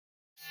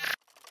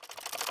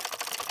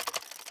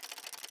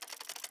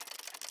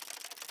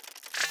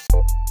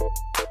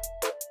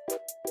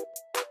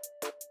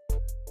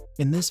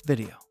In this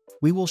video,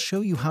 we will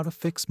show you how to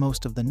fix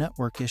most of the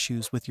network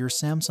issues with your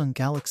Samsung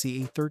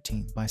Galaxy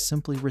A13 by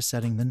simply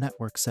resetting the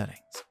network settings.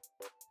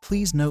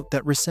 Please note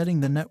that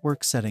resetting the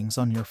network settings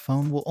on your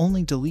phone will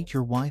only delete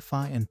your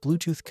Wi-Fi and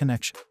Bluetooth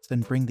connections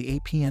and bring the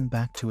APN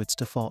back to its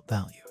default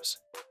values.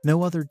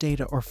 No other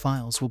data or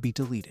files will be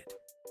deleted.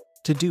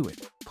 To do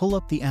it, pull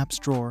up the Apps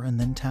drawer and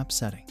then tap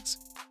Settings.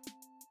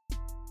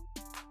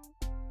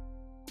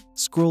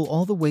 Scroll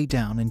all the way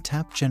down and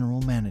tap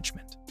General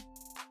Management.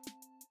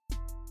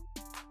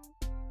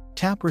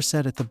 Tap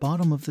Reset at the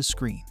bottom of the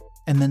screen,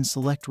 and then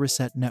select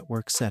Reset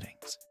Network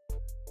Settings.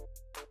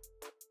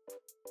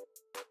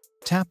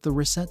 Tap the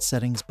Reset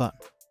Settings button,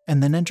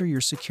 and then enter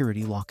your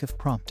security lock if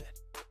prompted.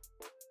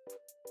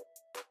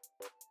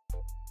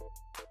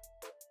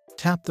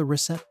 Tap the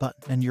Reset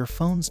button and your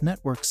phone's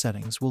network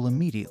settings will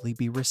immediately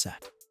be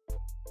reset.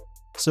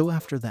 So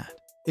after that,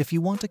 if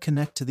you want to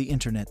connect to the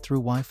internet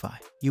through Wi-Fi,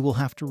 you will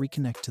have to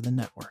reconnect to the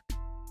network.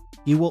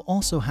 You will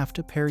also have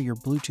to pair your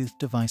Bluetooth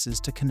devices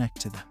to connect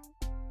to them.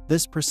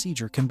 This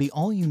procedure can be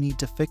all you need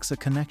to fix a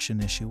connection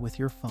issue with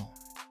your phone.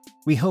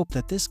 We hope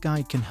that this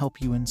guide can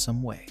help you in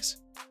some ways.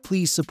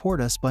 Please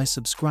support us by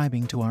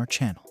subscribing to our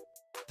channel.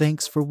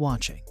 Thanks for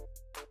watching.